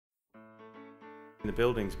The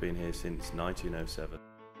building's been here since 1907.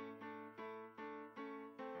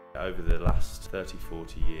 Over the last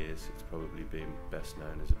 30-40 years, it's probably been best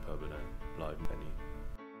known as a pub and a live venue.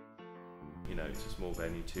 You know, it's a small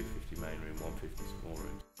venue, 250 main room, 150 small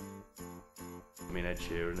rooms. I mean, Ed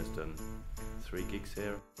Sheeran has done 3 gigs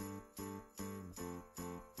here.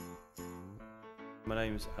 My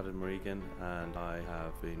name's Adam Regan and I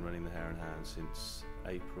have been running the Hare and Hounds since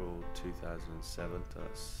April 2007,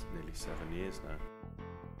 that's nearly 7 years now.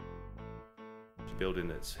 The building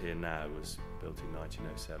that's here now was built in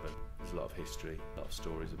 1907. There's a lot of history, a lot of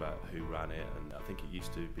stories about who ran it, and I think it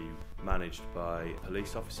used to be managed by a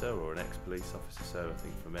police officer or an ex-police officer, so I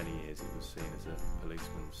think for many years it was seen as a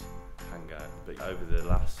policeman's hangout. But over the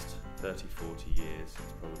last 30-40 years,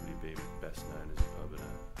 it's probably been best known as a pub and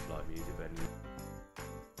a live music venue.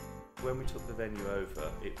 When we took the venue over,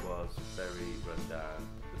 it was very run down.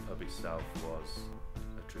 The pub itself was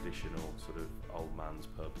a traditional sort of old man's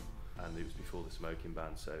pub, and it was before the smoking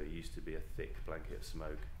ban, so it used to be a thick blanket of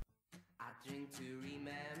smoke. I drink to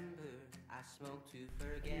remember, I smoke to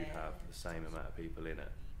forget. You'd have the same amount of people in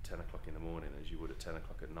at 10 o'clock in the morning as you would at 10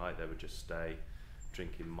 o'clock at night. They would just stay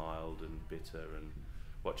drinking mild and bitter and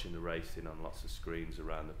watching the racing on lots of screens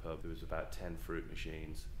around the pub. There was about 10 fruit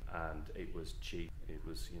machines and it was cheap. It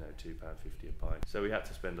was, you know, £2.50 a pint. So we had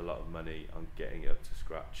to spend a lot of money on getting it up to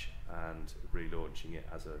scratch and relaunching it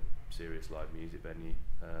as a serious live music venue.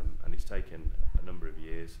 And it's taken a number of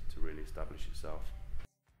years to really establish itself.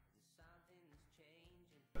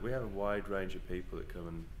 We have a wide range of people that come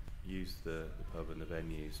and use the pub and the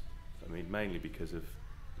venues. I mean, mainly because of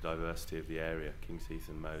the diversity of the area. King's Heath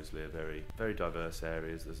and Moseley are very, very diverse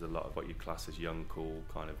areas. There's a lot of what you class as young, cool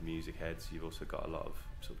kind of music heads. You've also got a lot of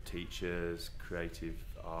sort of teachers, creative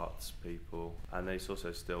arts people, and it's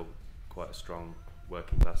also still quite a strong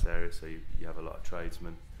working class area, so you have a lot of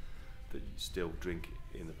tradesmen that still drink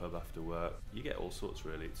in the pub after work. You get all sorts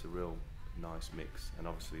really. It's a real nice mix, and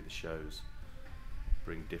obviously the shows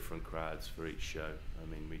bring different crowds for each show. I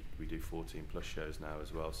mean, we do 14 plus shows now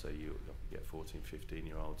as well, so you get 14,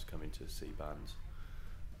 15-year-olds coming to see bands,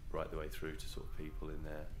 right the way through to sort of people in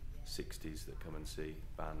their 60s that come and see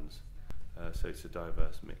bands. So it's a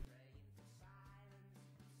diverse mix.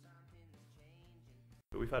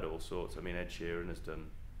 But we've had all sorts. I mean, Ed Sheeran has done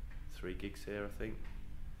 3 gigs here, I think,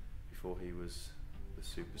 before he was the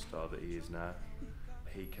superstar that he is now.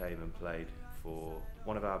 He came and played for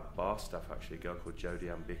one of our bar staff, actually, a girl called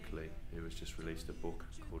Jodie Ann Bickley, who has just released a book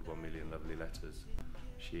called 1 Million Lovely Letters.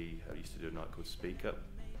 She used to do a night called Speak Up,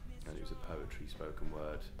 and it was a poetry, spoken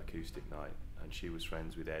word, acoustic night, and she was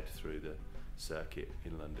friends with Ed through the circuit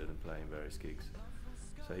in London and playing various gigs.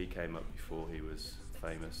 So he came up before he was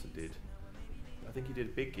famous and I think he did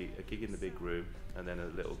a gig in the big room, and then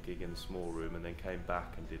a little gig in the small room, and then came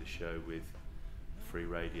back and did a show with Free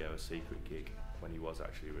Radio, a secret gig, when he was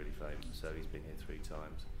actually really famous. So he's been here 3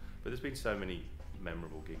 times. But there's been so many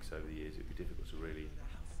memorable gigs over the years, it'd be difficult to really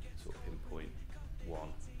sort of pinpoint one.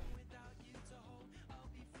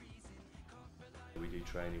 We do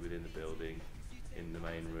training within the building, in the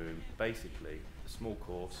main room. Basically, a small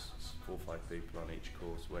course, 4 or 5 people on each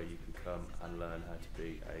course, where you can come and learn how to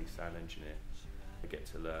be a sound engineer. They get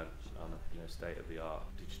to learn on a state-of-the-art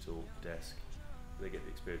digital desk. They get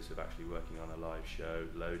the experience of actually working on a live show,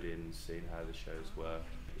 load-ins, seeing how the shows work.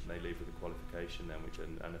 And they leave with a qualification then,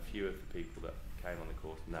 and a few of the people that came on the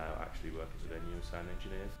course now actually work as venue sound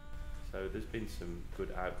engineers. So there's been some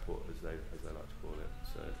good output, as they like to call it.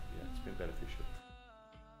 So yeah, it's been beneficial.